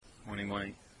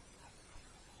Morning.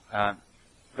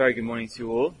 Very good morning to you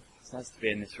all. It's nice to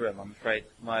be in this room. I'm afraid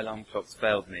my alarm clock's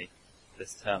failed me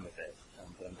this term of it,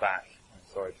 but I'm back. I'm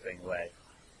sorry for being away.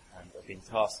 And I've been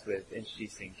tasked with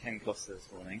introducing Ken Costa this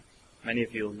morning. Many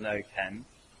of you will know Ken.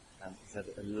 He's had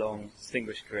a long,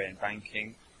 distinguished career in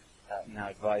banking, now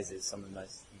advises some of the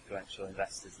most influential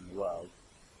investors in the world.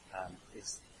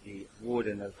 Is the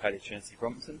warden of Holy Trinity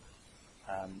Brompton,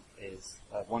 is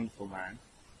a wonderful man,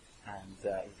 and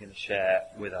he's going to share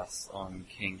with us on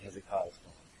King Hezekiah this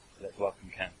morning. So let's welcome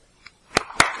Ken.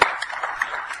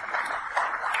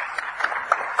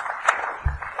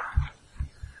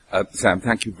 Sam,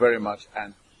 thank you very much,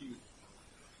 and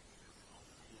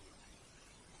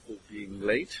for being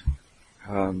late.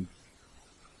 I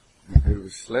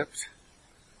overslept,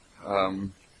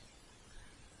 and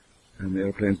the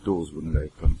airplane's doors wouldn't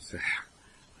open, so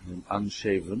I'm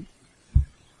unshaven,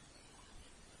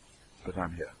 but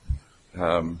I'm here.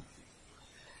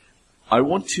 I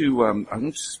want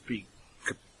us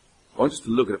to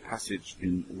look at a passage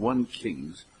in 1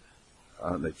 Kings,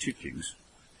 2 Kings.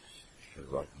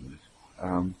 2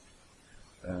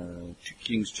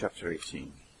 Kings chapter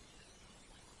 18.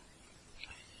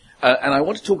 And I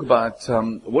want to talk about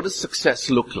what does success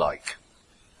look like.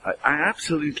 I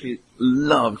absolutely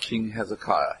love King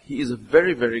Hezekiah. He is a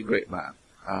very, very great man.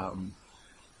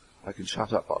 I can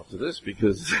shut up after this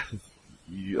because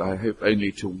I hope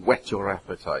only to whet your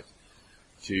appetite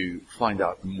to find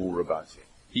out more about him.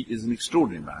 He is an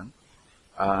extraordinary man.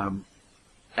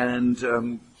 And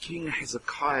King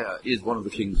Hezekiah is one of the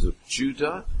kings of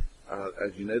Judah.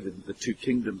 As you know, the 2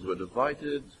 kingdoms were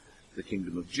divided. The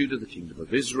kingdom of Judah, the kingdom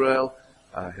of Israel.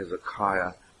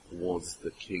 Hezekiah was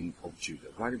the king of Judah.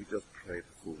 Why don't we just pray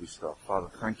before we start? Father,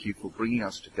 thank you for bringing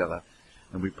us together.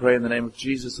 And we pray in the name of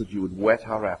Jesus that you would whet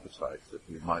our appetite, that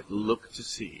we might look to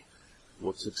see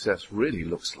what success really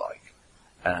looks like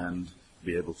and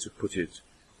be able to put it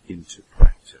into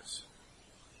practice.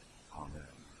 Amen.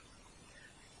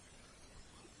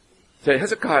 So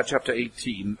Hezekiah chapter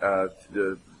 18,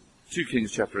 2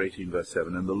 Kings chapter 18 verse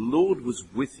 7, and the Lord was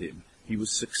with him. He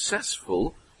was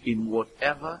successful in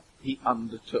whatever he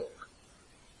undertook.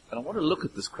 And I want to look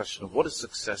at this question of what does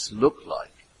success look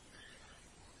like.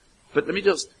 But let me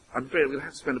I'm afraid we're going to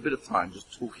have to spend a bit of time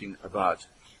just talking about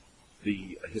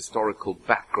the historical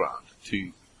background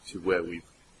to where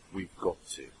we've got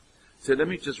to. So let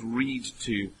me just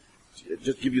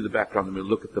just give you the background and we'll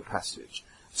look at the passage.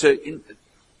 So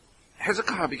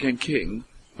Hezekiah became king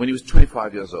when he was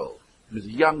 25 years old. He was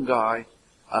a young guy,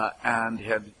 and he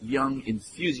had young,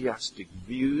 enthusiastic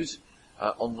views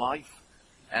on life,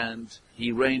 and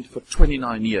he reigned for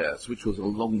 29 years, which was a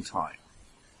long time.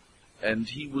 And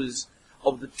he was,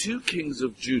 of the 2 kings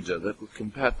of Judah that were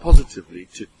compared positively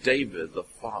to David, the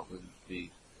father,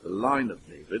 the line of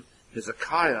David,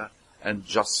 Hezekiah and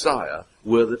Josiah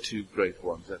were the 2 great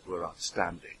ones that were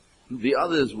outstanding. The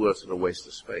others were sort of a waste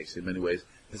of space in many ways.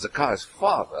 Hezekiah's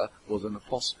father was an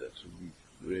apostate who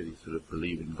really sort of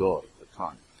believed in God at the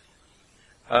time.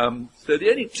 So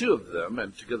the only 2 of them,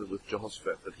 and together with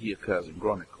Jehoshaphat, that he occurs in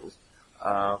Chronicles,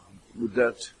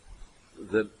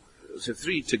 so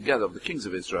 3 together of the kings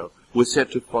of Israel were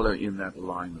said to follow in that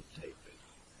line of David.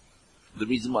 The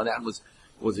reason why that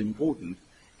was important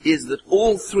is that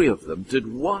all 3 of them did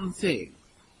one thing,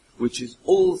 which is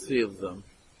all 3 of them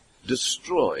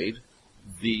destroyed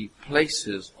the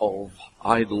places of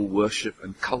idol worship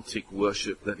and cultic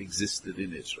worship that existed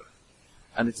in Israel.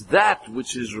 And it's that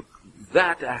which is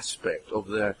that aspect of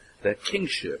their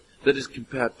kingship that is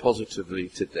compared positively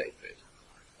to David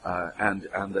and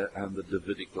the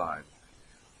Davidic line.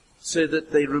 So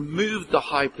that they removed the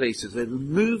high places, they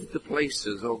removed the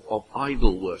places of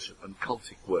idol worship and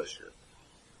cultic worship.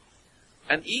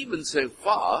 And even so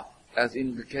far, as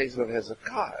in the case of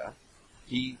Hezekiah,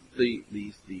 the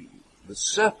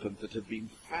serpent that had been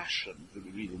fashioned, that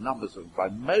we read in Numbers of, by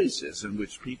Moses, in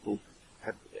which people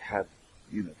had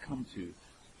come to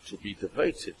be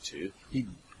devoted to,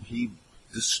 he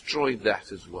destroyed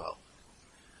that as well.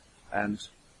 And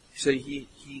so he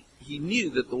knew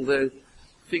that although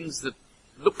things that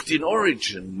looked in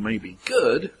origin may be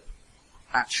good,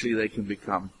 actually they can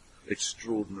become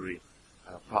extraordinary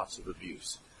parts of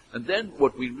abuse. And then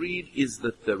what we read is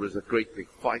that there was a great big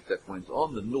fight that went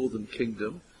on. The northern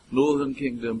kingdom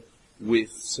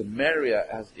with Samaria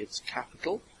as its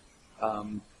capital,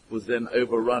 was then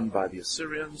overrun by the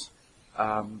Assyrians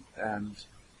and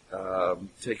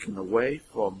taken away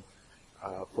from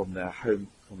their home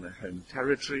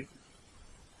territory.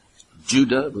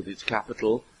 Judah, with its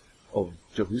capital of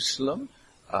Jerusalem,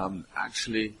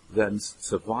 actually then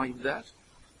survived that.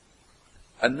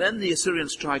 And then the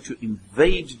Assyrians try to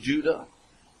invade Judah,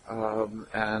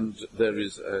 and there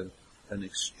is an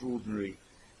extraordinary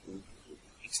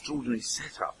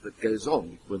setup that goes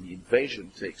on when the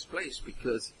invasion takes place,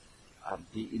 because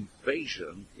the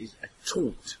invasion is a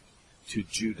taunt to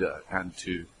Judah and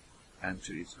to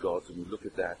its gods, and we'll look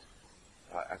at that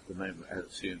at the moment,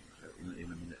 soon, in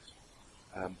a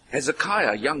minute.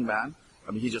 Hezekiah, a young man,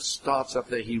 he just starts up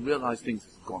there. He realizes things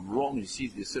have gone wrong. He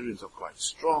sees the Assyrians are quite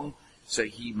strong, so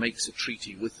he makes a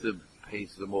treaty with them,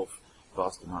 pays them off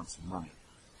vast amounts of money.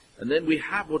 And then we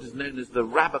have what is known as the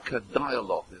Rabbakah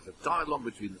dialogue. There's a dialogue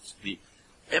between the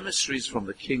emissaries from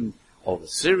the king of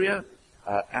Assyria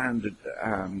and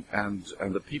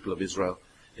the people of Israel,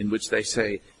 in which they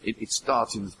say, it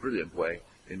starts in this brilliant way,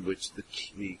 in which the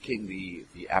king,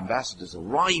 the ambassadors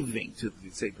arriving to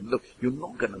say, look, you're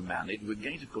not going to manage, we're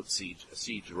going to put a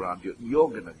siege around you, you're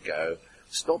going to go,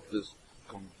 stop this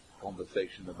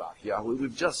conversation about Yahweh.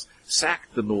 We've just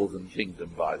sacked the northern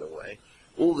kingdom, by the way.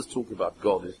 All this talk about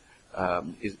God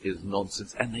is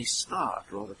nonsense. And they start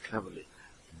rather cleverly,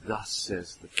 thus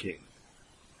says the king.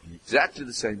 In exactly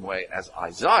the same way as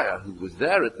Isaiah, who was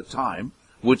there at the time,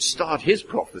 would start his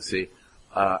prophecy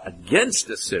against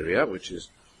Assyria, which is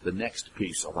the next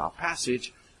piece of our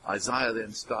passage. Isaiah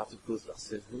then started with, thus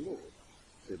says the Lord.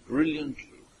 So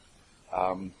brilliantly,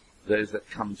 those that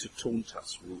come to taunt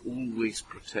us will always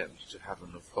pretend to have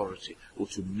an authority or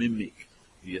to mimic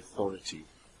the authority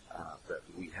that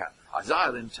we have.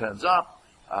 Isaiah then turns up,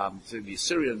 so the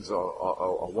Assyrians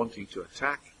are wanting to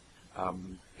attack.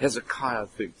 Hezekiah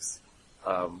thinks,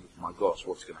 my gosh,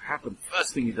 what's going to happen?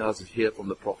 First thing he does is hear from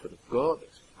the prophet of God.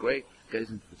 It's great. Goes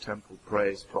into the temple,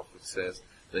 prays. Prophet says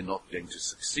they're not going to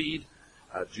succeed.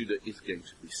 Judah is going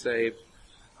to be saved.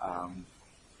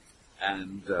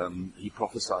 And he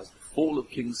prophesies the fall of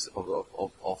kings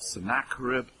of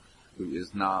Sennacherib, who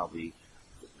is now the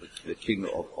king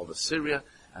of Assyria.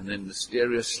 And then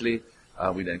mysteriously,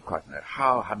 we don't quite know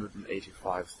how,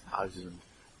 185,000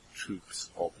 troops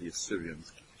of the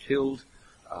Assyrians killed,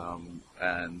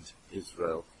 and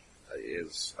Israel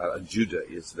Judah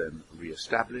is then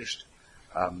re-established.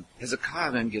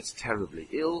 Hezekiah then gets terribly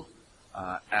ill,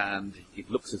 and it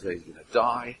looks as though he's going to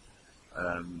die.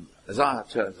 Isaiah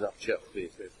turns up cheerfully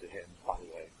and says to him, by the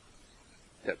way,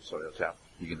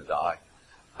 you're going to die.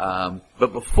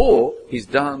 But before he's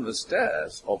down the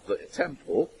stairs of the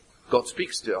temple, God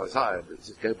speaks to Isaiah and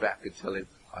says, go back and tell him,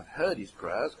 I've heard his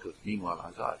prayers, because meanwhile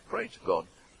Isaiah prayed to God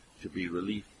to be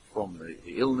relieved from the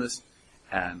illness,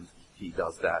 and he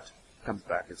does that, comes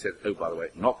back and says, oh, by the way,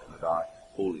 not going to die,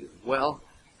 all is well.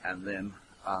 And then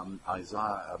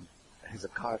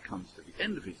Hezekiah comes to the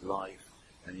end of his life,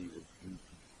 and he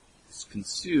is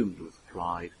consumed with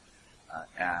pride,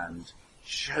 and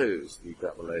shows the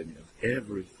Babylonians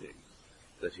everything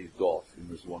that he's got in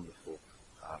this wonderful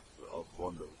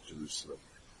Jerusalem.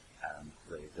 And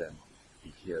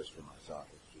he hears from Isaiah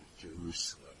that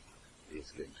Jerusalem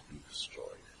is going to be destroyed.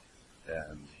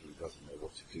 And he doesn't know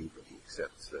what to do, but he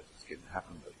accepts that it's going to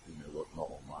happen, but you know what, not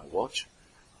on my watch.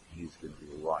 He's going to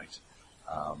be all right.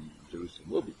 Jerusalem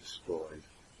will be destroyed.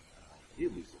 He'll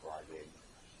be surviving.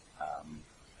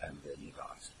 And then he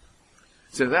dies.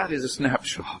 So that is a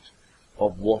snapshot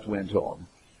of what went on.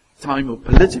 A time of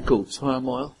political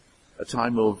turmoil, a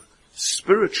time of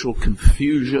spiritual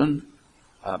confusion,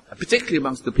 particularly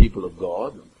amongst the people of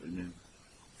God,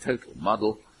 total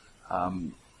muddle,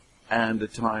 and a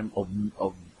time of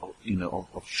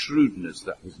shrewdness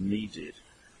that was needed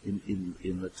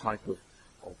in the type of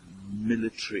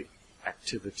military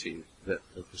activity that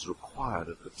was required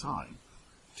at the time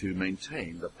to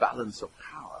maintain the balance of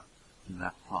power in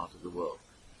that part of the world.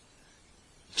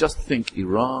 Just think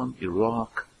Iran,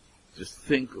 Iraq, just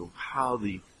think of how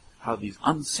these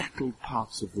unsettled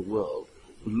parts of the world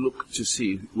look to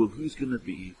see, well, who's going to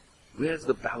be, where's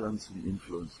the balance and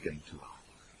influence going to lie?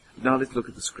 Now let's look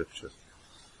at the scriptures.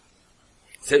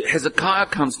 So Hezekiah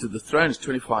comes to the throne, he's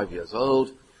 25 years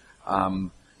old,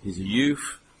 he's a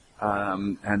youth,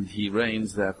 and he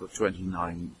reigns there for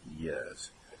 29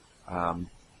 years.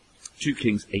 2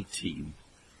 Kings 18.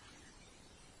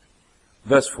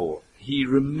 Verse 4. He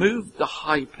removed the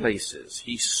high places.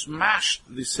 He smashed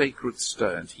the sacred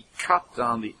stones. He cut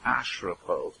down the Asherah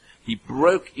poles. He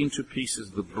broke into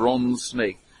pieces the bronze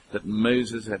snake that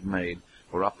Moses had made.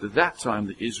 For up to that time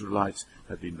the Israelites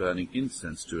had been burning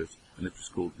incense to it, and it was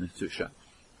called Nehushtan.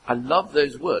 I love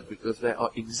those words because they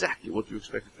are exactly what you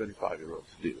expect a 25-year-old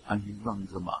to do. And he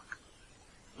runs amok.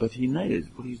 But he knows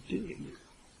what he's doing.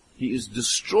 He is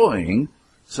destroying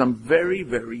some very,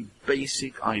 very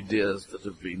basic ideas that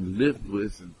have been lived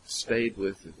with and stayed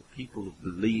with the people who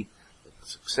believe that the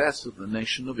success of the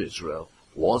nation of Israel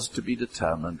was to be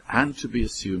determined and to be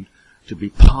assumed to be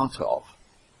part of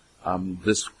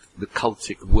the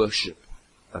cultic worship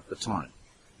at the time.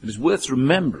 It is worth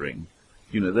remembering,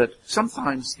 that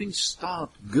sometimes things start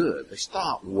good, they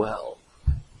start well.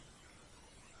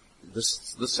 The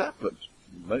serpent,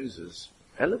 Moses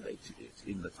elevated it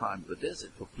in the time of the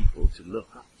desert for people to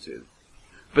look up to.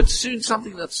 But soon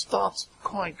something that starts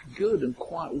quite good and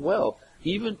quite well,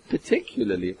 even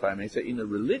particularly, if I may say, in a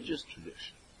religious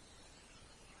tradition,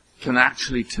 can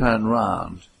actually turn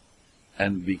round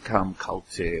and become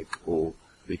cultic or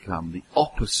become the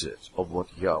opposite of what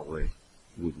Yahweh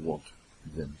would want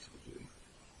them to do.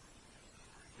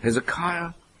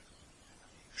 Hezekiah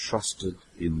trusted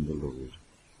in the Lord,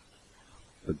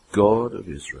 the God of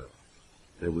Israel.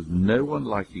 There was no one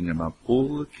like him among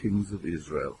all the kings of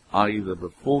Israel, either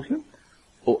before him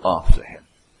or after him.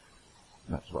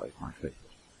 That's why he's my favorite.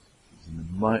 He's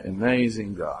an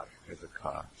amazing guy,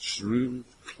 Hezekiah. Shrewd,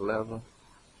 clever,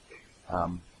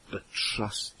 but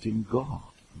trusting God.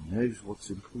 He knows what's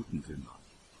important in life.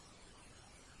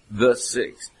 Verse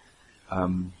 6,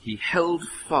 he held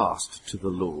fast to the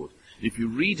Lord. If you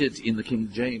read it in the King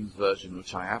James Version,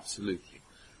 which I absolutely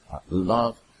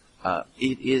love,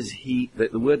 the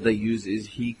word they use is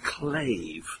he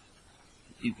clave.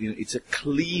 It's a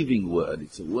cleaving word.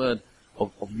 It's a word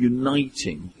of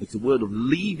uniting. It's a word of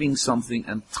leaving something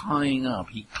and tying up.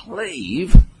 He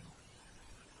clave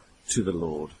to the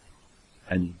Lord,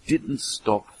 and he didn't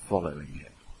stop following him.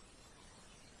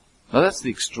 Now that's the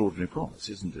extraordinary promise,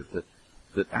 isn't it?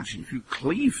 That actually if you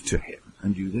cleave to him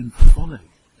and you then follow him,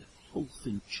 the whole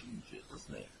thing changes,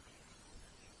 doesn't it?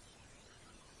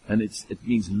 And it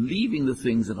means leaving the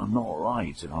things that are not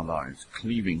right in our lives,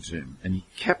 cleaving to him. And he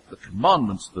kept the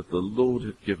commandments that the Lord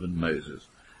had given Moses,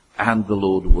 and the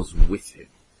Lord was with him.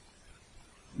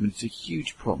 I mean, it's a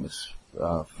huge promise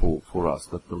for us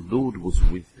that the Lord was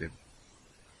with him,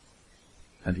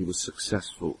 and he was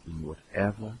successful in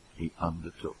whatever he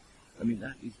undertook. I mean,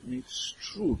 that is an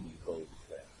extraordinary bold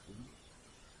affair, isn't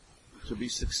it? To be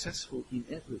successful in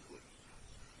everything.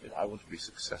 I want to be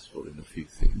successful in a few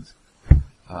things.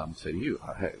 So you,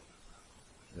 I hope.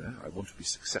 I want to be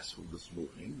successful this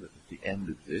morning, that at the end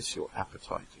of this, your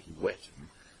appetite is whet and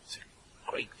say,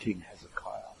 great King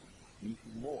Hezekiah, meet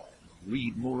him more and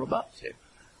read more about him.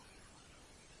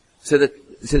 So it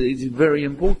is very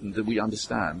important that we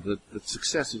understand that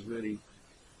success is really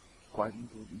quite an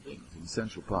important thing. It's an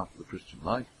essential part of the Christian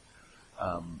life,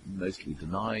 mostly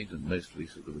denied and mostly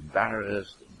sort of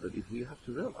embarrassed. But if we have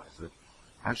to realize that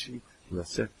actually we are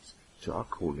set to our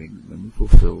calling, when we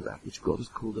fulfill that which God has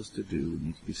called us to do, we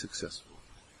need to be successful.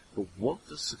 But what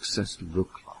does success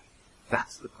look like?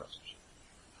 That's the question.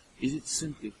 Is it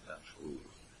simply financial?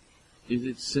 Is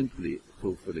it simply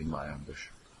fulfilling my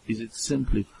ambition? Is it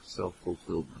simply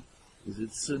self-fulfillment? Is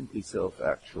it simply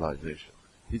self-actualization?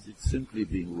 Is it simply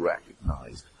being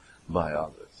recognized by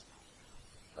others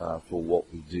for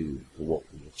what we do, for what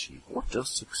we achieve? What does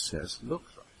success look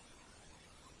like?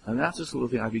 And that's the sort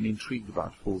of thing I've been intrigued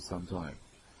about for some time,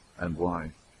 and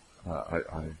why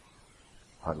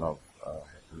I love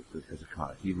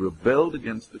Hezekiah. He rebelled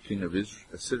against the king of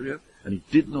Assyria, and he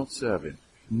did not serve him.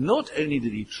 Not only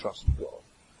did he trust God,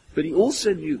 but he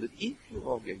also knew that if you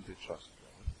are going to trust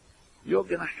God, you're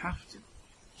going to have to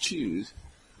choose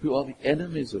who are the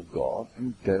enemies of God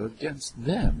and go against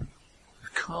them. You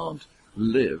can't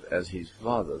live as his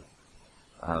father,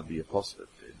 the apostate,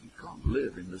 did. You can't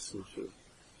live in this sort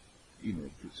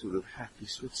of happy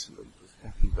Switzerland, this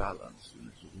happy balance,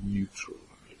 sort of neutral,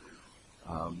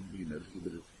 a little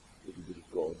bit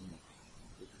of God and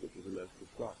a little bit of a loaf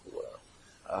of crack or whatever.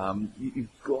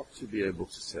 You've got to be able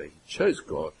to say, he chose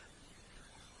God,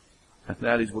 and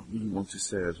that is what we want to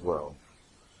say as well.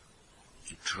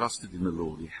 He trusted in the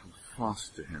Lord, he held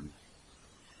fast to him.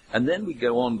 And then we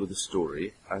go on with the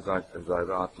story, as I've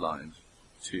outlined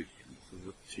to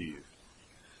you.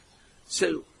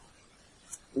 So,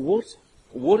 what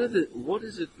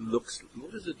does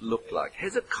it look like?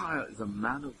 Hezekiah is a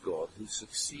man of God who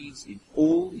succeeds in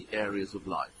all the areas of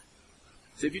life.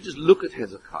 So if you just look at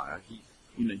Hezekiah,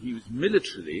 he was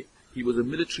militarily, he was a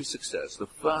military success. The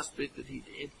first bit that he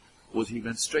did was he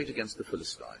went straight against the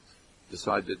Philistines.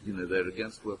 Decided, they're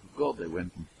against the work of God. They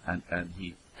went and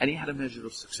he had a measure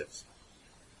of success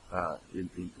in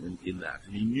that.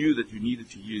 And he knew that you needed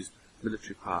to use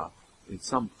military power in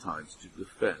some times to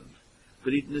defend.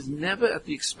 But it was never at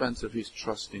the expense of his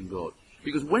trust in God.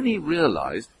 Because when he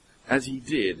realized, as he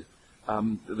did,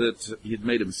 that he had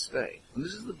made a mistake, and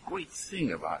this is the great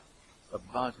thing about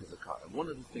Hezekiah, one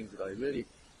of the things that I really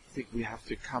think we have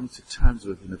to come to terms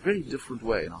with in a very different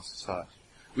way in our society,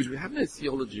 which we have no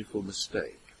theology for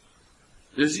mistake.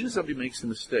 As soon as somebody makes a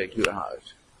mistake, you're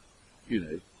out.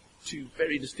 Two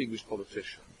very distinguished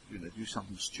politicians, do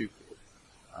something stupid,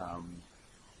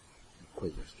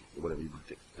 quite stupid, whatever you might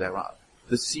think, they're out.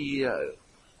 The CEO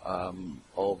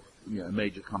of a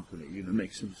major company,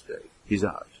 makes a mistake, he's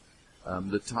out.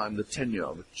 The tenure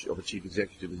of a chief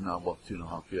executive is now,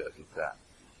 2.5 years, if that.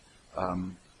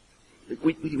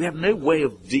 We have no way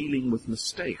of dealing with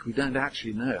mistake. We don't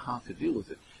actually know how to deal with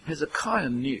it. Hezekiah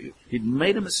knew he'd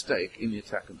made a mistake in the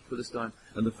attack on the Philistines,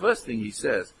 and the first thing he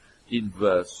says in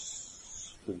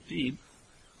verse 14,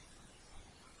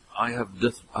 I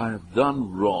have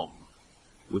done wrong.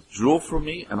 Withdraw from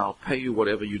me, and I'll pay you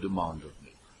whatever you demand of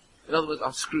me. In other words,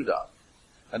 I've screwed up.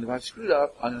 And if I've screwed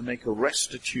up, I'm going to make a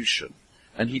restitution.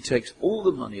 And he takes all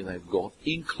the money they've got,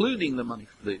 including the money,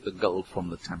 the gold from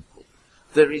the temple.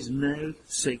 There is no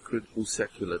sacred or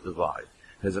secular divide.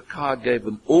 Hezekiah gave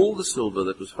them all the silver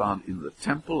that was found in the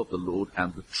temple of the Lord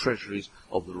and the treasuries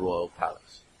of the royal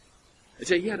palace. And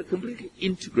so he had a completely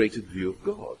integrated view of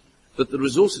God, that the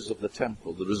resources of the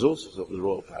temple, the resources of the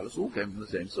royal palace, all came from the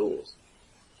same source.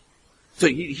 So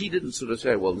he didn't sort of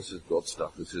say, well, this is God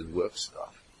stuff, this is work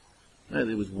stuff. No,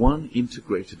 there was one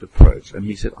integrated approach, and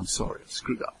he said, I'm sorry, I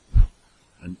screwed up.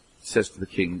 And says to the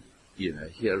king,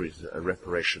 here is a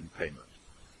reparation payment.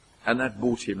 And that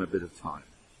bought him a bit of time.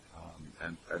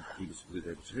 And he was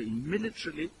able to.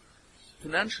 Militarily,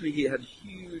 financially, he had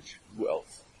huge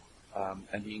wealth.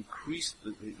 And he increased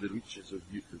the riches of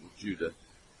Judah.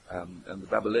 And the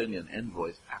Babylonian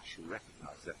envoys actually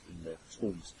recognized that in their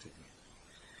taunts to him.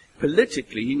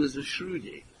 Politically, he was a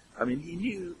shrewdie. I mean, he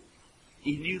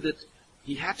knew that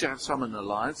he had to have some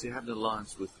alliance. He had an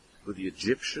alliance with the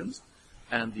Egyptians,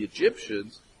 and the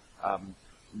Egyptians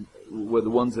were the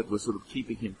ones that were sort of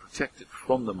keeping him protected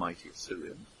from the mighty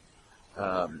Assyrians.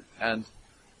 And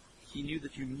he knew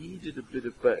that you needed a bit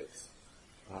of both.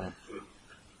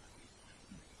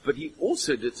 But he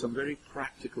also did some very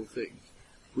practical things,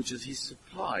 which is he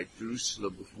supplied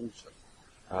Jerusalem with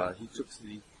water.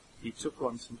 He took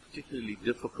on some particularly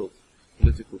difficult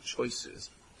political choices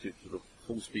to sort of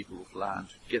force people off land,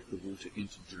 to get the water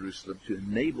into Jerusalem, to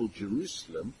enable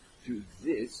Jerusalem to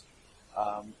exist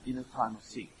in a time of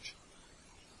siege.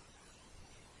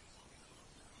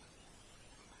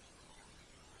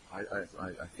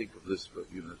 I think of this, but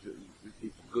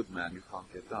he's a good man you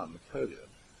can't get down. Napoleon,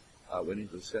 when he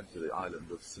was sent to the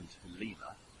island of St.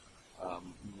 Helena,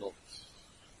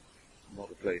 not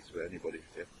a place where anybody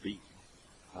had ever been,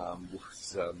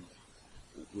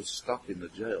 was stuck in the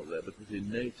jail there, but within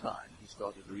no time he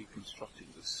started reconstructing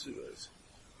the sewers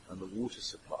and the water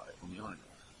supply on the island.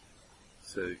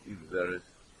 So there is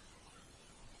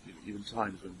even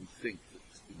times when we think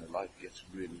that life gets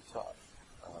really tough,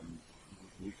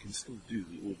 we can still do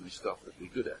the ordinary stuff that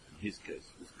we're good at. In his case,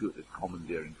 he was good at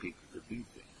commandeering people to do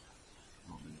things.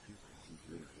 Not many people seem to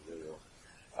do it very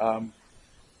well.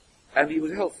 And he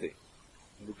was healthy.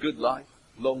 A good life,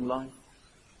 long life.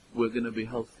 We're going to be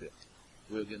healthier.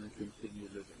 We're going to continue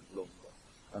living longer.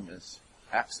 Unless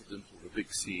accident or a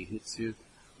big sea hits you,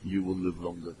 you will live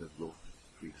longer than your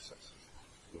predecessors,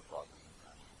 your fathers and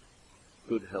family.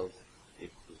 Good health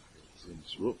is in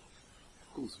this room.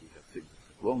 Of course we have things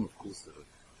that are wrong. Of course there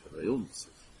are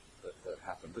illnesses that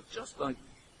happen. But just like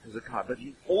Hezekiah, but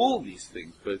in all these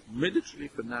things, both militarily,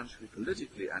 financially,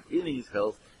 politically, and in his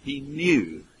health, he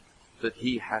knew that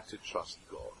he had to trust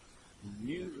God. He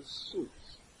knew the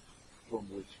source from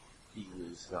which he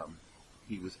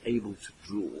was able to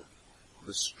draw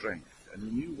the strength. And he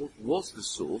knew what was the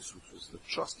source, which was the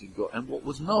trust in God, and what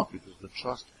was not, which was the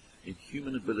trust in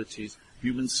human abilities,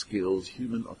 human skills,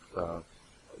 human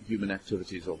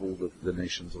activities of all the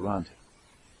nations around him.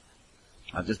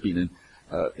 I've just been in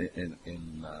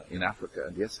Africa,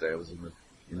 and yesterday I was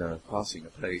passing a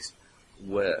place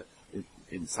where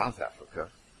in South Africa,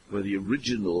 where the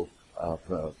original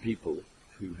people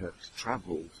who had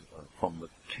travelled from the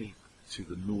Cape to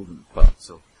the northern parts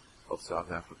of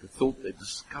South Africa thought they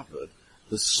discovered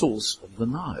the source of the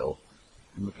Nile.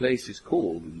 And the place is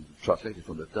called, translated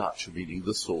from the Dutch, meaning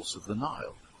the source of the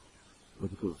Nile.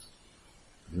 But of course,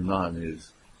 the Nile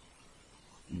is,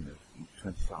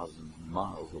 20,000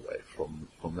 miles away from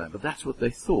there. But that's what they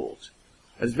thought.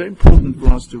 And it's very important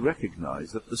for us to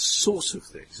recognize that the source of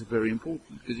things is very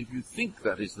important. Because if you think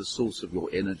that is the source of your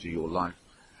energy, your life,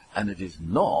 and it is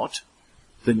not,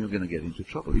 then you're going to get into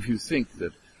trouble. If you think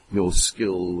that your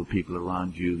skill, the people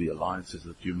around you, the alliances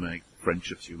that you make, the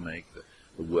friendships you make,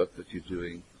 the work that you're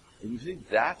doing, and you think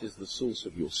that is the source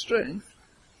of your strength,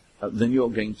 then you're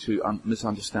going to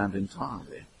misunderstand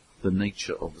entirely the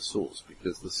nature of the source,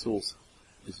 because the source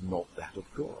is not that of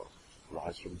God. It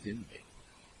lies from within me.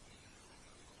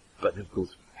 But of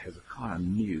course, Hezekiah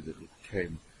knew that it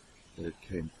came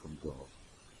from God.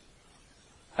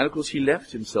 And of course, he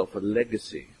left himself a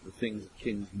legacy, the things that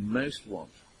kings most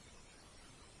want.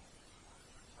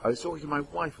 I was talking to my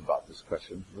wife about this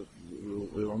question.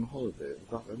 We were on holiday,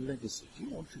 about a legacy. Do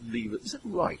you want to leave it? Is it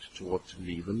right to want to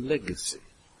leave a legacy?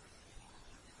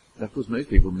 And of course, most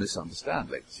people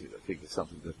misunderstand legacy. They think it's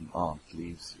something that an aunt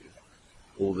leaves you,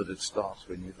 or that it starts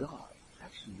when you die.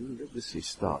 Actually, your legacy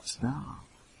starts now.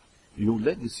 Your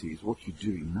legacy is what you're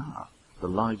doing now, the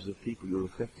lives of people you're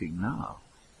affecting now,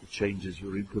 the changes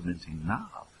you're implementing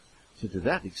now. So to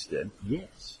that extent,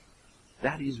 yes,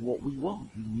 that is what we want.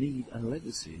 We need a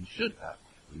legacy and should have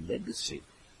a legacy,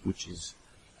 which is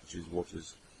what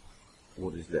is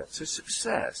there. So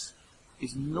success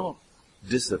is not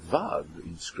disavowed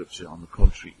in Scripture. On the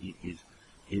contrary, it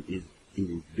is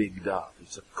bigged up.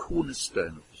 It's a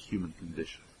cornerstone of the human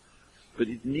condition. But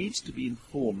it needs to be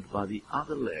informed by the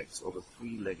other legs of a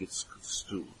three-legged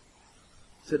stool.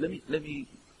 So let me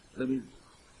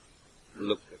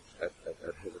look at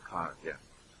Hezekiah again.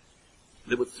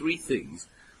 There were three things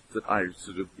that I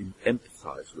sort of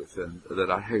empathize with, and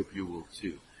that I hope you will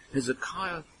too.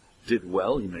 Hezekiah did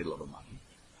well. He made a lot of money.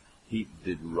 He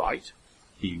did right.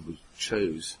 He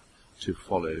chose to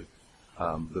follow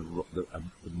the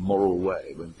moral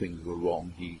way. When things were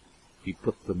wrong, he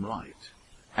put them right.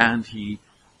 And he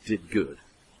did good.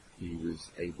 He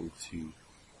was able to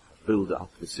build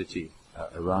up the city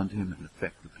around him and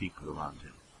affect the people around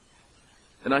him.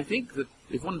 And I think that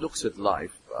if one looks at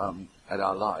life, at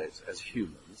our lives as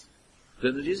humans,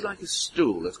 then it is like a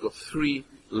stool that's got three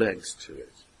legs to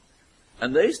it.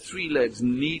 And those three legs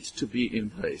need to be in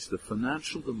place: the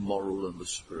financial, the moral, and the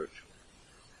spiritual.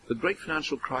 The great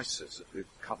financial crisis that we've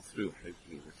come through,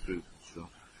 hopefully we're through, sure,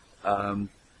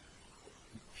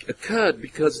 occurred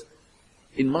because,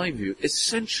 in my view,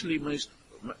 essentially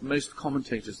most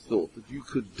commentators thought that you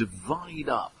could divide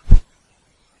up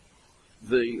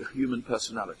the human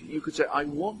personality. You could say, I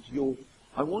want you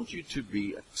to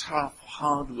be a tough,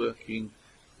 hard-working,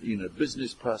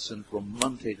 business person from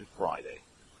Monday to Friday,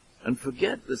 and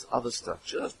forget this other stuff.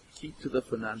 Just keep to the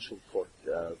financial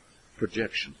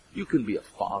projection. You can be a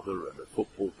father and a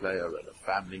football player and a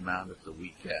family man at the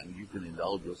weekend. You can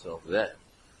indulge yourself there.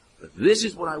 But this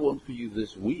is what I want for you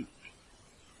this week.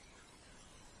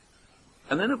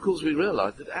 And then, of course, we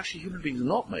realize that actually human beings are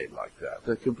not made like that.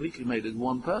 They're completely made as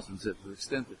one person. So to the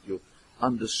extent that you're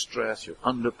under stress, you're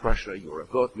under pressure,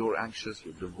 you're anxious,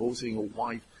 you're divorcing your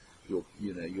wife, your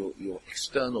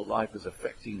external life is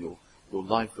affecting your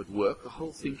life at work, the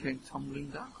whole thing came tumbling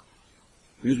down.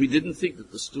 Because we didn't think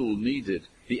that the stool needed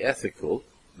the ethical,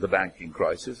 the banking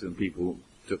crisis, and people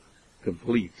took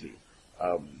completely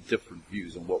different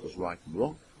views on what was right and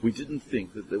wrong. We didn't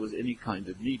think that there was any kind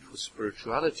of need for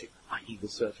spirituality, i.e. the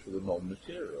search for the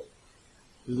non-material.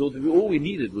 We thought that all we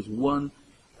needed was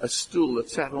a stool that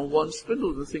sat on one spindle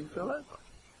and the thing fell over,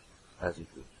 as it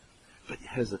would. But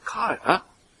Hezekiah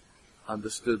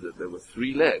understood that there were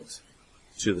three legs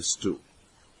to the stool.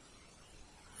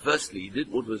 Firstly, he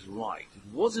did what was right.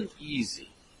 It wasn't easy,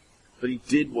 but he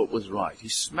did what was right. He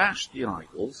smashed the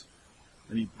idols,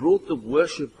 and he brought the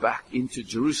worship back into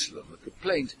Jerusalem. The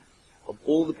complaint of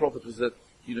all the prophets was that,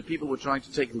 people were trying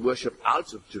to take the worship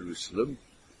out of Jerusalem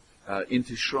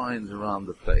into shrines around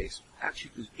the place.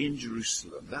 Actually, it was in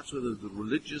Jerusalem. That's where the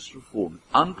religious reform,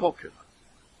 unpopular.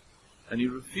 And he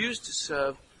refused to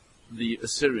serve the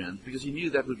Assyrians because he knew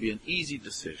that would be an easy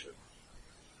decision.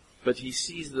 But he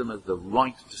sees them as the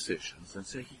right decisions, and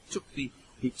so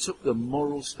he took the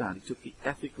moral stand, he took the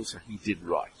ethical stand, he did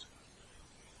right.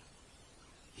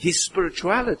 His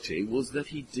spirituality was that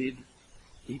he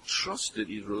trusted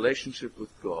his relationship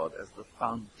with God as the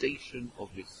foundation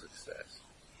of his success.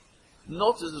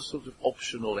 Not as a sort of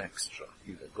optional extra.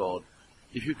 God,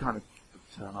 if you kind of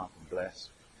turn up and bless,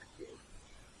 good.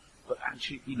 But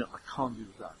actually, I can't do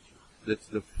without you. That's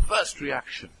the first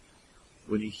reaction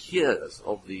when he hears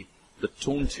of the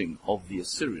taunting of the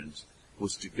Assyrians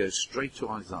was to go straight to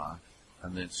Isaiah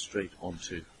and then straight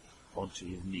onto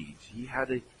his needs. He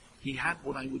had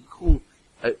what I would call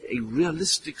a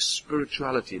realistic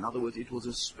spirituality. In other words, it was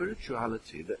a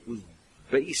spirituality that was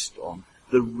based on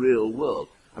the real world.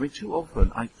 I mean, too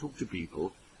often I talk to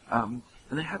people, and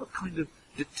they have a kind of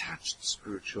detached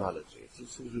spirituality. It's a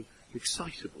sort of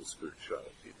excitable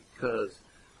spirituality because,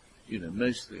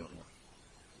 mostly on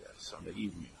a Sunday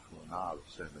evening for an hour or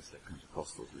so, unless they're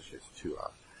Pentecostals, which is 2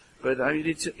 hours. But I mean,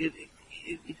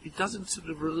 it doesn't sort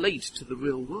of relate to the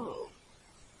real world.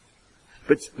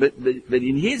 But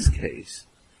in his case,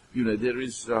 there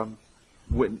is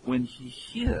when he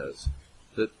hears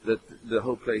that the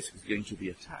whole place is going to be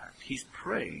attacked. He's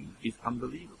praying. It's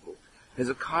unbelievable.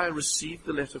 Hezekiah received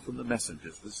the letter from the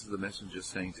messengers. This is the messengers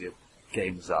saying to him,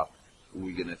 game's up.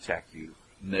 We're going to attack you.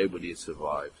 Nobody has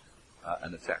survived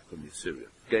an attack from the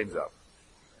Assyrians. Game's up.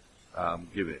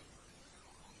 Give it.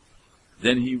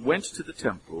 Then he went to the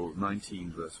temple,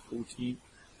 19 verse 14.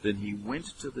 Then he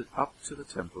went up to the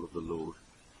temple of the Lord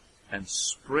and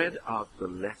spread out the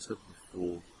letter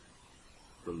before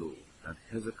the Lord. And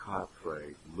Hezekiah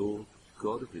prayed, Lord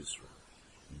God of Israel,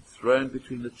 enthroned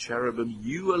between the cherubim,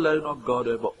 you alone are God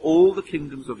over all the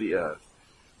kingdoms of the earth.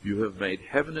 You have made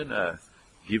heaven and earth.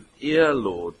 Give ear,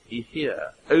 Lord,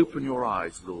 hear. Open your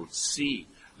eyes, Lord, see.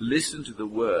 Listen to the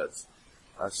words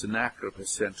Sennacherib has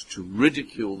sent to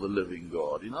ridicule the living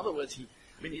God. In other words,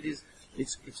 it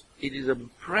is a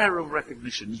prayer of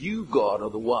recognition. You, God,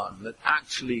 are the one that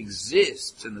actually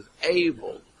exists and is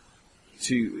able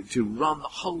to run the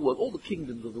whole world. All the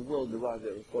kingdoms of the world derive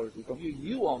their authority from you.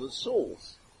 You are the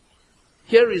source.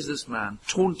 Here is this man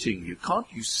taunting you. Can't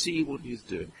you see what he's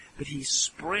doing? But he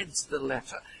spreads the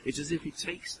letter. It's as if he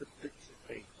takes the bit of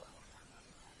paper.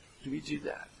 Do we do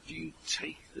that? Do you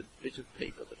take the bit of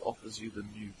paper that offers you the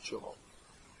new job?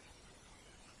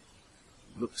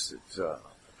 Looks at a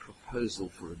proposal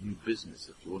for a new business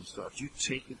that you want to start. You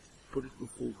take it, put it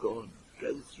before God,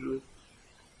 go through it.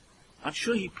 I'm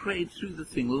sure he prayed through the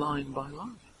thing line by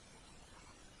line.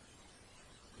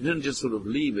 He didn't just sort of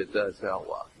leave it there and say, oh,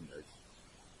 well,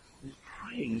 he's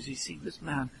praying as he sees this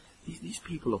man. These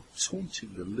people are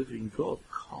taunting the living God.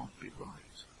 Can't be right.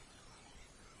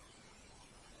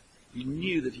 He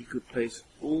knew that he could place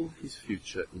all his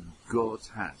future in God's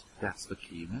hands. That's the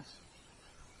key message.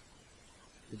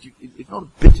 It's not a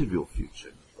bit of your future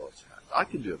in God's hands. I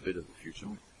can do a bit of the future.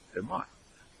 Am I?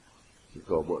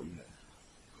 God, what,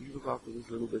 you look after this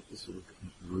little bit, this sort of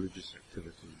religious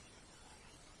activity.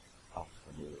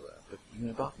 After all that. But,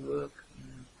 about work,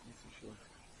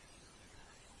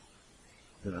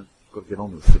 got to get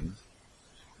on with things.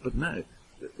 But no,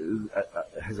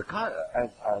 Hezekiah,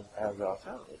 as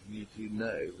ourselves, need to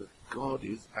know that God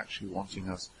is actually wanting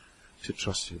us to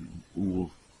trust him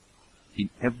in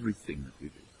everything that we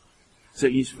do. So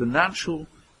his financial,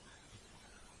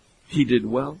 he did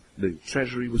well. The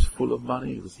treasury was full of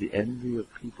money. It was the envy of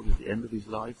people at the end of his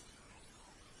life.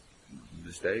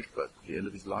 Mistake, but at the end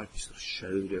of his life, he sort of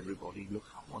showed everybody, look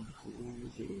how wonderful all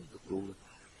this is, with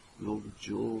all the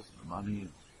jewels and the money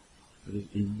that is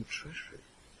in the treasury.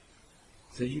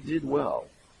 So he did well.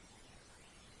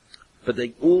 But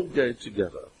they all go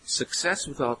together. Success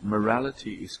without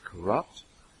morality is corrupt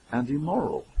and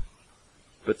immoral.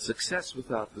 But success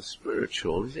without the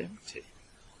spiritual is empty.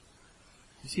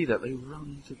 You see that? They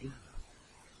run together.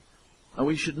 And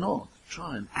we should not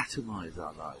try and atomize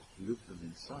our lives, live them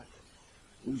in sight.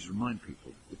 Always remind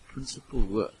people the principal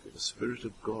work of the Spirit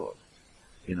of God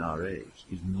in our age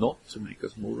is not to make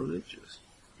us more religious,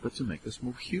 but to make us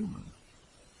more human.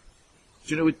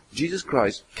 Do you know, Jesus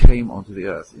Christ came onto the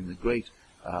earth in the great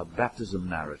baptism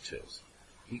narratives.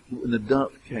 When the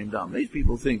dove came down, many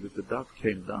people think that the dove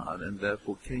came down and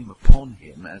therefore came upon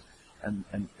him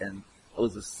and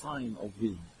was a sign of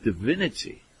his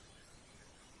divinity.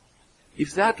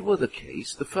 If that were the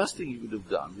case, the first thing he would have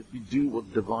done would be do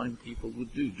what divine people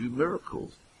would do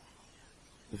miracles.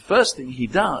 The first thing he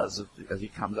does as he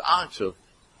comes out of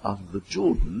the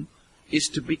Jordan is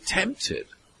to be tempted.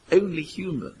 Only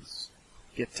humans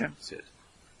get tempted.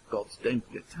 Gods don't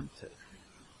get tempted.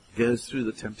 Goes through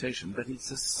the temptation, but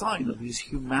it's a sign of his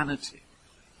humanity.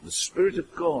 The Spirit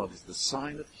of God is the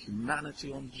sign of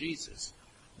humanity on Jesus.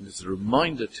 And it's a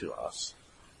reminder to us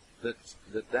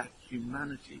that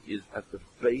humanity is at the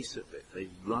base of it. They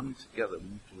run together. We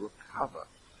need to recover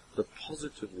the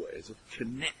positive ways of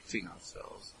connecting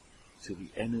ourselves to the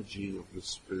energy of the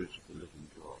Spirit of the living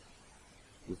God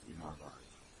within our lives.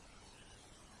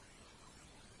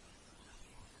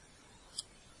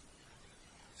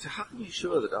 So how can we be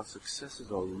sure that our successes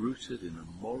are rooted in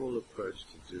a moral approach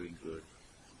to doing good,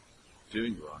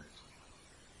 doing right,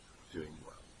 doing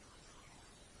well?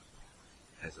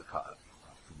 Hezekiah.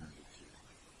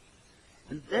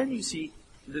 And then you see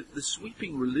the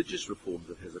sweeping religious reforms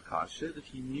of Hezekiah show that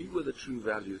he knew where the true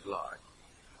values lie.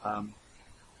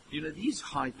 These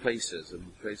high places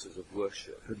and places of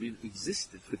worship have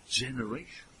existed for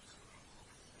generations.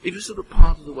 It was sort of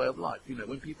part of the way of life.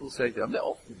 When people say to them,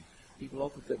 people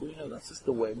often say, well, that's just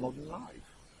the way of modern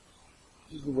life.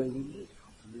 This is the way we live.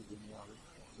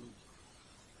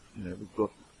 We've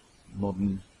got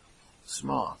modern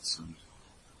smarts, and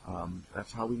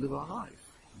that's how we live our life.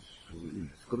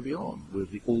 It's got to be on. We're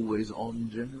the always-on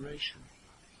generation.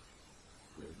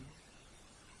 Really?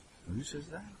 Who says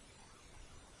that?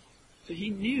 So he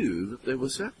knew that there were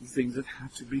certain things that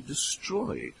had to be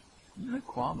destroyed. No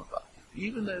qualm about it.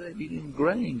 Even though they'd been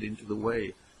ingrained into the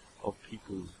way of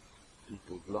people's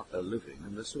living,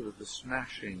 and the sort of the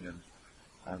smashing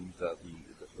and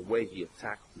the way he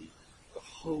attacked the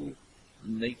whole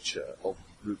nature of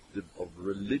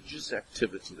religious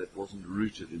activity that wasn't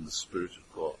rooted in the Spirit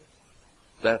of God.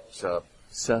 That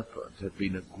serpent had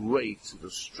been a great sort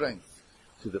of strength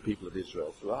to the people of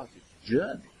Israel throughout its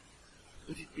journey,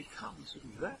 but it becomes sort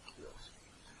of vacuous.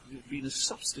 It had been a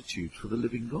substitute for the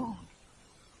living God.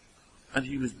 And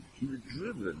he was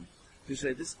driven to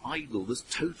say, this idol, this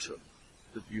totem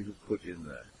that you have put in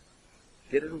there,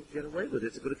 get away with it.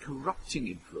 It's got a corrupting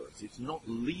influence. It's not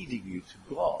leading you to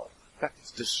God. In fact,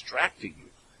 it's distracting you.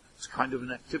 It's kind of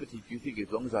an activity. Do you think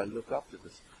as long as I look up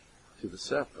to the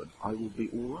serpent, I will be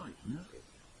all right? No.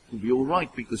 You'll be all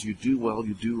right because you do well,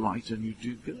 you do right, and you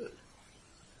do good.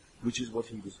 Which is what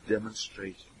he was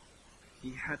demonstrating.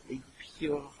 He had a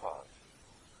pure heart.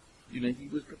 He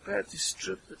was prepared to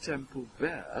strip the temple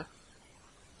bare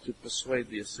to persuade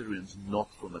the Assyrians not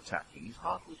from attacking. His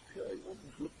heart was pure. He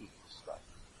wasn't looking for stuff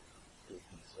for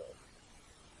himself.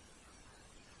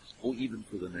 Or even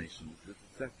for the nation.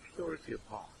 It's that purity of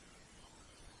heart.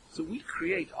 So we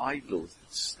create idols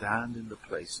that stand in the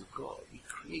place of God. We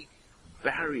create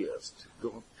barriers to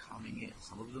God coming in.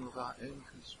 Some of them of our own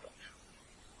construction.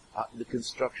 The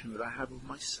construction that I have of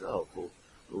myself, or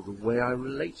the way I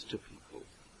relate to people,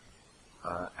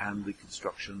 and the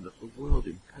construction that the world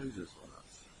imposes on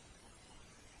us.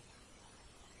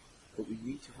 But we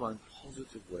need to find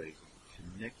positive ways of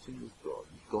connecting with God.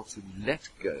 We've got to let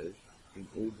go in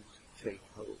order to take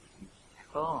hold. You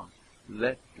can't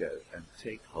let go and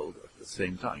take hold at the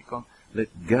same time. You can't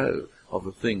let go of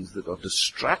the things that are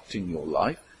distracting your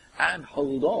life and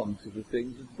hold on to the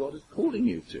things that God is calling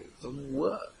you to. It doesn't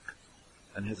work.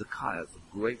 And Hezekiah is a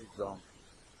great example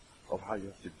of how you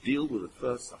have to deal with it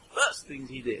first. The first things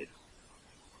he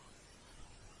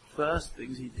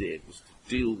did was to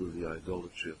deal with the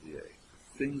idolatry of the age,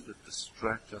 things that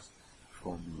distract us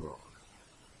from God.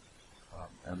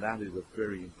 And that is a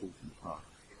very important part.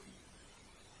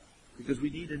 Because we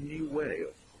need a new way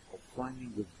of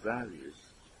finding the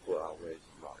values for our ways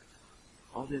of life.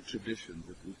 Are there traditions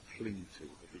that we cling to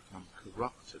that become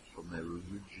corrupted from their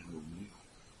original meaning?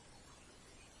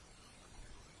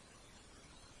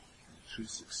 True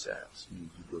success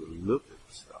means you've got to look at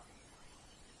the stuff.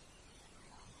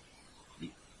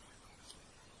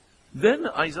 Then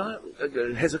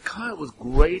Hezekiah was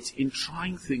great in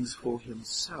trying things for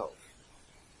himself.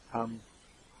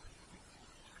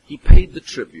 He paid the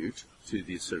tribute to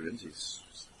the Assyrians. He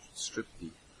stripped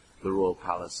the royal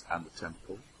palace and the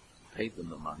temple, paid them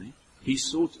the money. He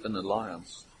sought an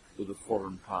alliance with the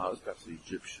foreign powers, perhaps the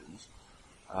Egyptians,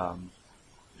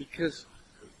 because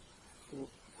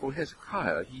for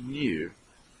Hezekiah, he knew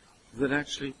that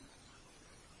actually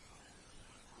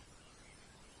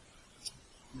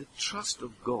the trust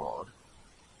of God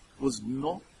was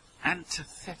not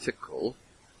antithetical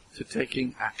to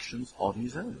taking actions on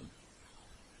his own.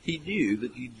 He knew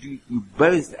that you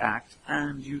both act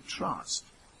and you trust.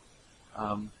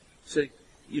 So,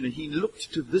 he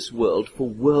looked to this world for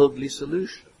worldly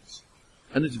solutions.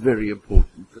 And it's very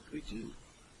important that we do.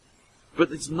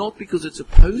 But it's not because it's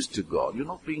opposed to God. You're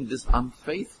not being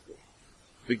unfaithful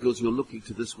because you're looking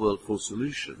to this world for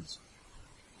solutions.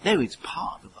 No, it's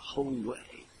part of the whole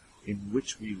way in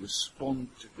which we respond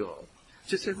to God.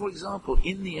 So say, for example,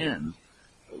 in the end,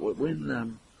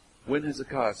 when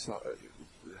Hezekiah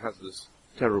has this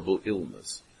terrible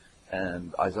illness,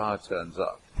 and Isaiah turns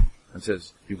up and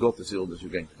says, "You've got this illness,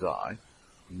 you're going to die,"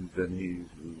 and then he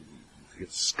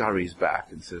scurries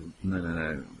back and says,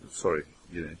 No, sorry,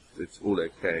 it's all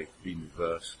okay, it's been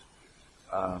reversed.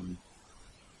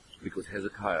 Because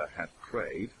Hezekiah had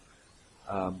prayed,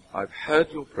 I've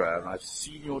heard your prayer and I've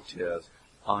seen your tears,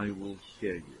 I will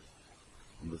hear you.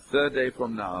 On the third day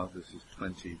from now, this is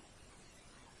 20,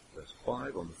 verse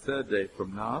 5, on the third day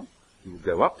from now, you will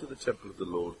go up to the temple of the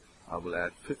Lord, I will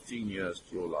add 15 years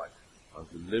to your life. I will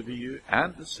deliver you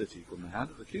and the city from the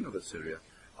hand of the king of Assyria.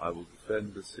 I will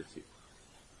defend the city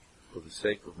for the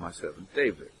sake of my servant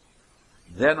David.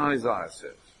 Then Isaiah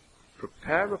said,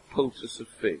 prepare a poultice of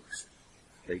figs.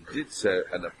 They did so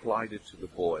and applied it to the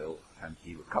boil, and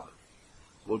he recovered.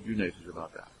 What do you notice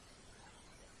about that?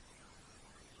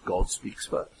 God speaks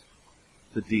first.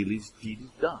 The deed is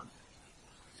done.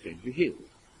 It's going to be healed.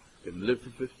 It's going to live for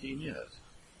 15 years.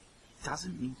 It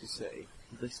doesn't mean to say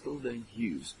that they still don't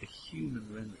use a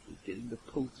human remedy, getting the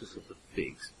poultice of the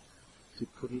figs to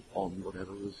put it on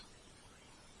whatever was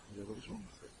wrong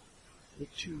with it. The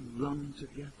two run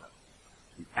together.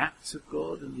 The acts of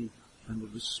God and and the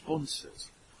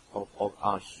responses of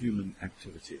our human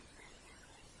activity.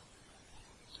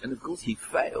 And of course he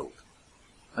failed.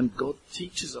 And God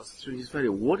teaches us through his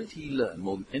failure. What did he learn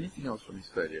more than anything else from his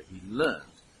failure? He learned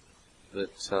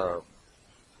that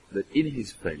in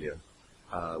his failure,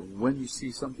 when you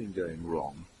see something going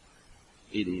wrong,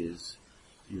 it is,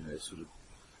 sort of,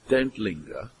 don't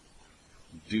linger,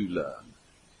 do learn.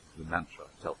 The mantra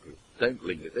I tell people, don't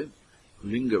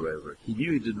linger over it. He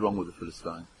knew he did wrong with the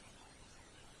Philistine.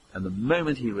 And the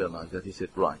moment he realized that, he said,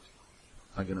 right,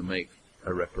 I'm going to make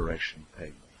a reparation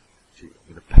payment to you.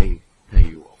 I'm going to pay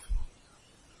you off.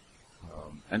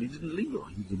 And he didn't linger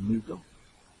on, he moved on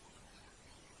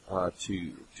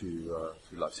to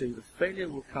life. So the failure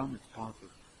will come,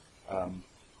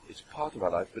 it's part of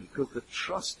our life, but because the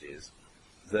trust is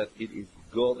that it is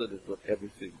God that has got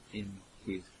everything in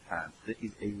his hands. There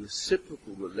is a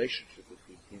reciprocal relationship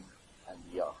between him and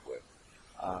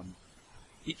Yahweh.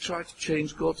 He tried to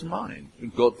change God's mind.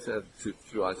 And God said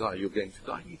through Isaiah, you're going to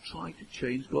die. He tried to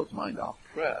change God's mind. Our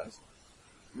prayers,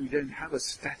 we don't have a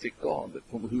static God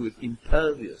who is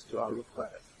impervious to our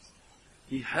requests.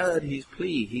 He heard his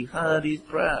plea. He heard his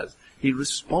prayers. He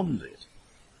responded.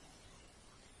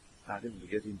 I didn't want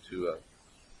to get into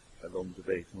a long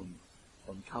debate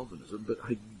on Calvinism, but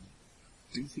I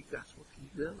do think that's what he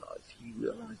realized. He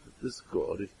realized that this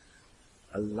God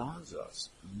allows us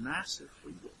massive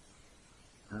freedom,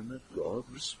 and that God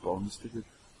responds to the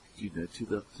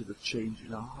change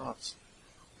in our heart's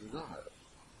desire.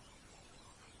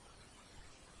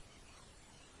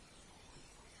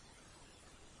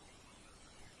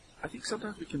 I think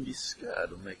sometimes we can be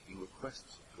scared of making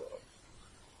requests of God.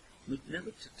 We've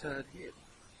never deterred him.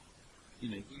 He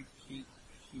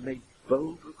made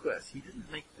bold requests. He didn't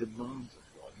make demands of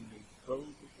God. He made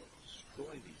bold requests.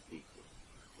 Destroy these people.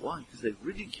 Why? Because they're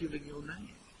ridiculing your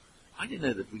name. I don't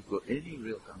know that we've got any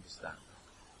real understanding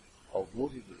of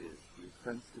what it is, the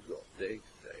offense to God, day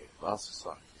to day, of our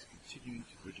society is continuing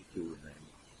to ridicule the name,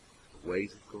 the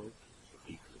ways of God, the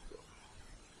people of God.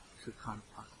 It's a kind of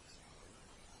practice.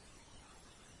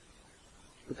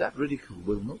 But that ridicule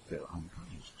will not go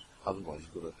unpunished. Otherwise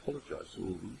you've got to apologize to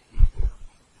all these people.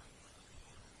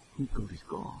 God is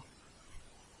God.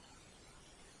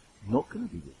 Not going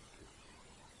to be ridiculed.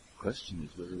 The question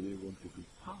is whether we want to be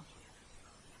part of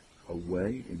a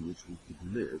way in which we could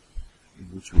live, in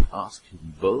which we ask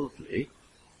him boldly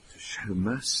to show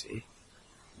mercy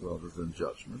rather than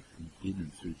judgment, in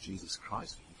and through Jesus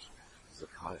Christ, which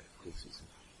Zechariah, of course, is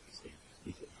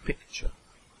a picture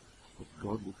of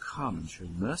God will come and show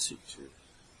mercy to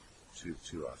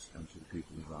us and to the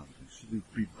people around us. Should we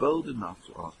be bold enough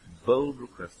to ask bold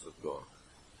requests of God,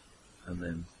 and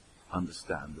then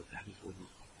understand that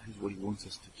is what he wants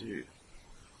us to do.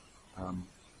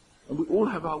 And we all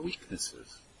have our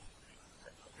weaknesses.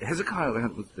 Hezekiah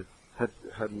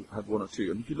had one or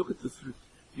two, and if you look at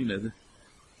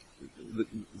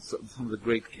some of the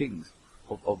great kings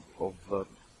of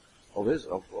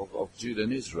Judah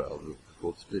and Israel,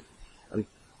 before split. I mean,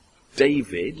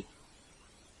 David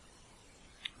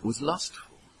was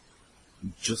lustful.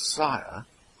 Josiah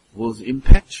was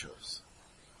impetuous.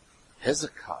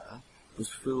 Hezekiah was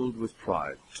filled with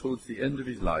pride. Towards the end of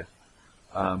his life,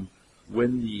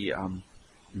 when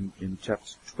in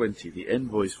chapter 20, the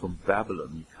envoys from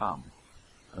Babylon come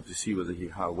to see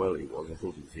how well he was. They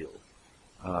thought he was ill,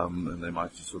 and they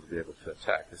might just sort of be able to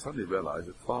attack. They suddenly realized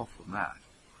that far from that,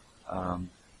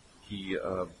 he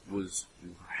was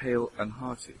hale and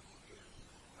hearty.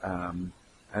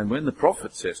 And when the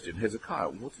prophet says to him, Hezekiah,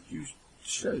 what did you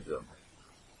show them?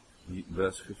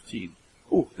 Verse 15,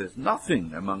 there's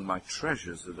nothing among my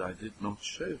treasures that I did not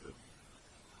show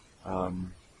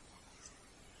them.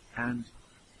 And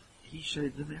he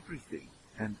showed them everything,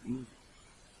 and he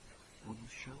wouldn't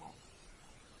show off.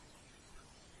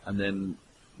 And then,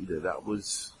 that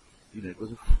was, it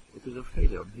was a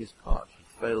failure on his part. He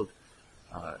failed,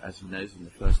 as he knows, in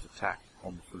the first attack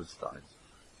on the Philistines.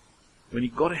 When he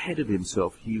got ahead of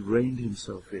himself, he reined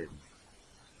himself in.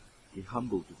 He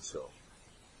humbled himself.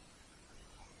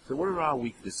 So what are our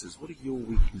weaknesses? What are your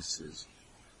weaknesses?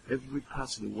 Every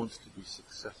person who wants to be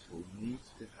successful needs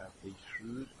to have a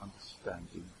shrewd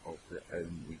understanding of their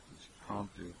own weakness. You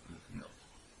can't do anything else.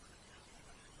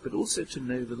 But also to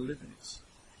know the limits.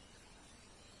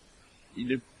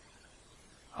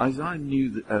 Isaiah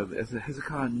knew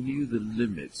Hezekiah knew the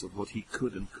limits of what he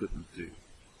could and couldn't do.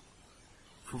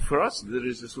 For us, there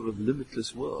is a sort of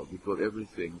limitless world. We've got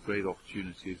everything, great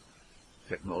opportunities,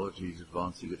 technology is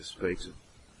advancing at a space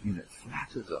that,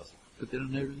 flatters us. But there are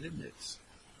no limits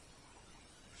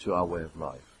to our way of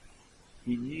life.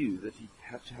 He knew that he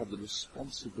had to have the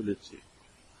responsibility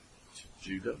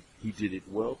Judah. He did it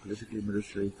well, politically,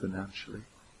 militarily, financially.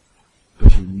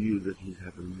 But he knew that he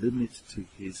had a limit to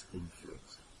his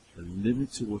influence, a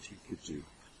limit to what he could do.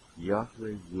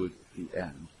 Yahweh would, at the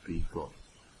end, be God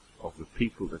of the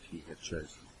people that he had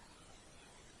chosen.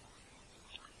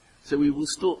 So we will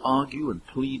still argue and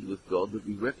plead with God, but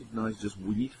we recognize just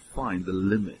we need to find the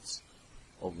limits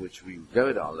of which we go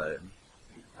it alone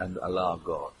and allow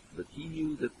God. But he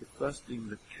knew that the first thing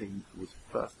that came was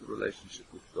first the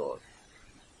relationship with God.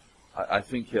 I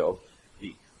think here of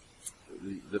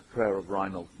the prayer of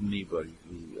Reinhold Niebuhr,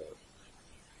 the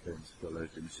famous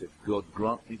theologian, said, God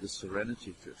grant me the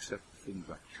serenity to accept the things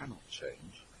I cannot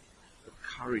change, the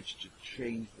courage to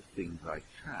change the things I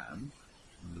can,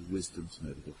 and the wisdom to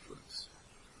know the difference.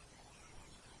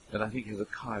 And I think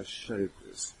Hezekiah showed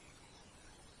this.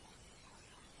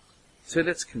 So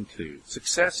let's conclude.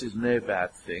 Success is no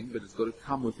bad thing, but it's got to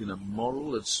come within a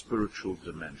moral and spiritual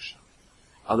dimension.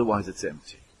 Otherwise it's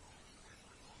empty.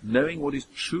 Knowing what is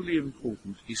truly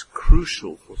important is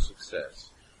crucial for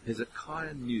success.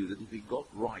 Hezekiah knew that if he got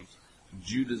right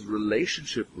Judah's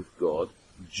relationship with God,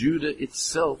 Judah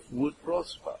itself would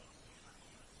prosper.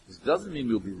 This doesn't mean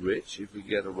we'll be rich if we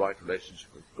get a right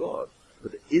relationship with God,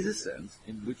 but there is a sense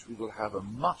in which we will have a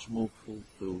much more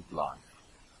fulfilled life.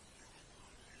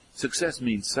 Success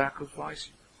means sacrifice.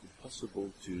 It's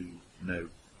impossible to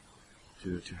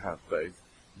have both.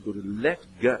 You've got to let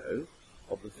go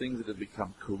of the things that have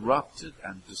become corrupted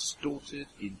and distorted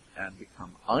and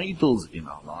become idols in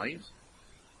our lives.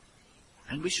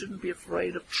 And we shouldn't be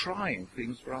afraid of trying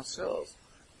things for ourselves.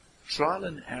 Trial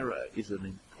and error is an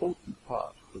important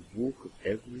part of the walk of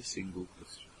every single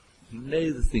Christian. To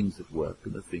know the things that work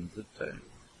and the things that don't,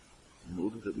 in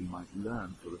order that we might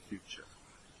learn for the future.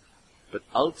 But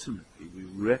ultimately, we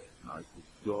recognize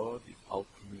that God is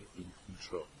ultimately in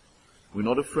control. We're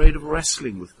not afraid of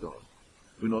wrestling with God.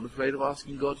 We're not afraid of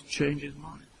asking God to change his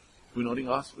mind. We're not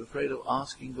afraid of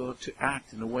asking God to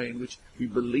act in a way in which we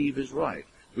believe is right.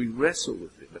 We wrestle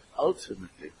with it, but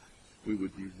ultimately, we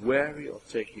would be wary of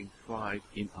taking pride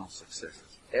in our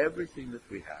successes. Everything that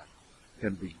we have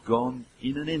can be gone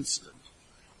in an instant.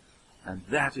 And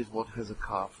that is what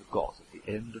Hezekiah forgot at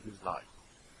the end of his life.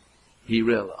 He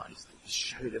realized, he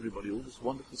showed everybody all this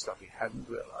wonderful stuff he hadn't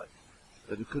realized,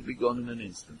 that it could be gone in an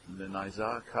instant. And then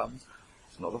Isaiah comes.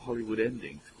 It's not a Hollywood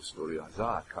ending to the story.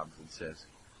 Isaiah comes and says,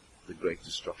 the great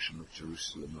destruction of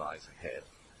Jerusalem lies ahead.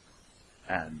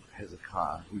 And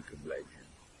Hezekiah, who can blame him,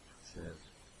 says,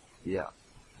 yeah,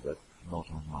 but not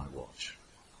on my watch.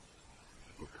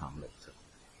 It will come later.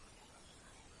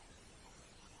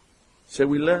 So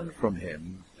we learn from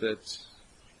him that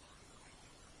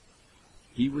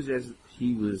he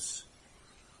was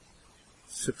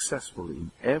successful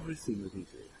in everything that he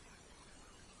did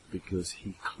because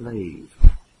he clave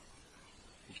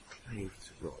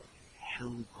to God,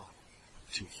 held on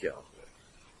to Yahweh.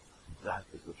 That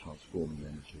is the transforming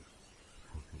energy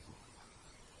of his life.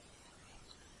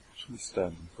 Shall we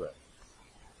stand and pray?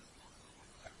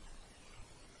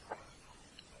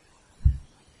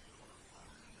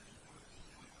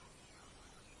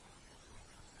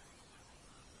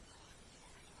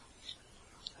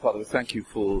 Father, we thank you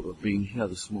for being here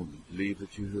this morning. We believe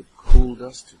that you have called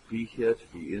us to be here, to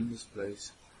be in this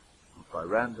place, not by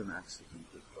random accident,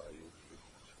 but by your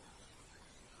privilege.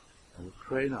 And we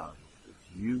pray now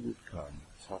that you would come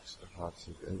and touch the hearts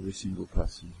of every single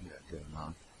person here again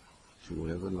now, to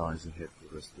whatever lies ahead for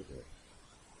the rest of the day.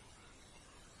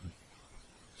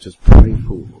 Just pray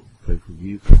for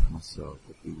you, pray for myself,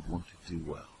 that we would want to do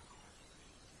well.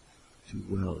 Do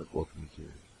well at what we do.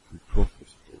 Be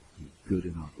profitable, be good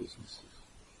in our businesses,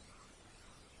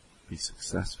 be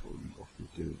successful in what we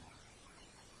do.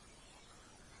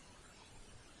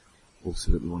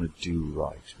 Also that we want to do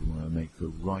right, we want to make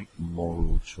the right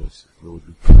moral choices. Lord,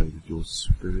 we pray that your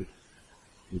Spirit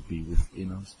would be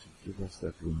within us to give us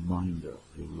that reminder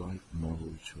of the right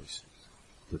moral choices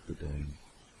that the day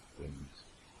brings.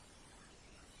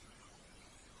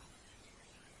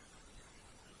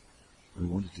 We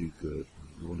want to do good,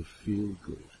 we want to feel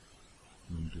good.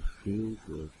 We want to feel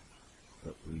good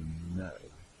that we know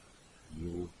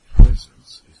your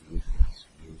presence is with us,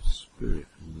 your Spirit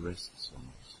rests on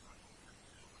us,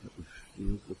 that we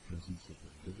feel the presence of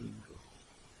the living God,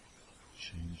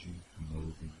 changing,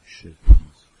 molding, shaping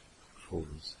us for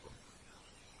his life.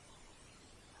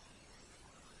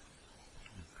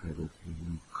 I pray that we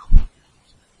need confidence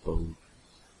and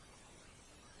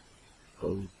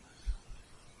boldness.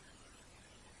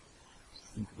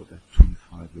 Think about that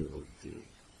 25-year-old did.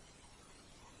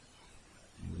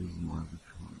 The reason why we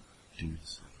can't do the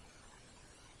same.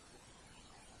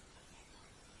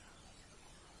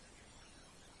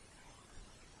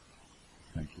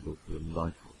 thank you, Lord, for the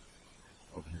life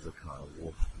of Hezekiah,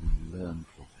 what we learn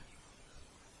from him.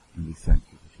 And we thank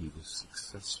you that he was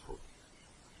successful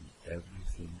in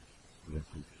everything that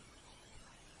he did.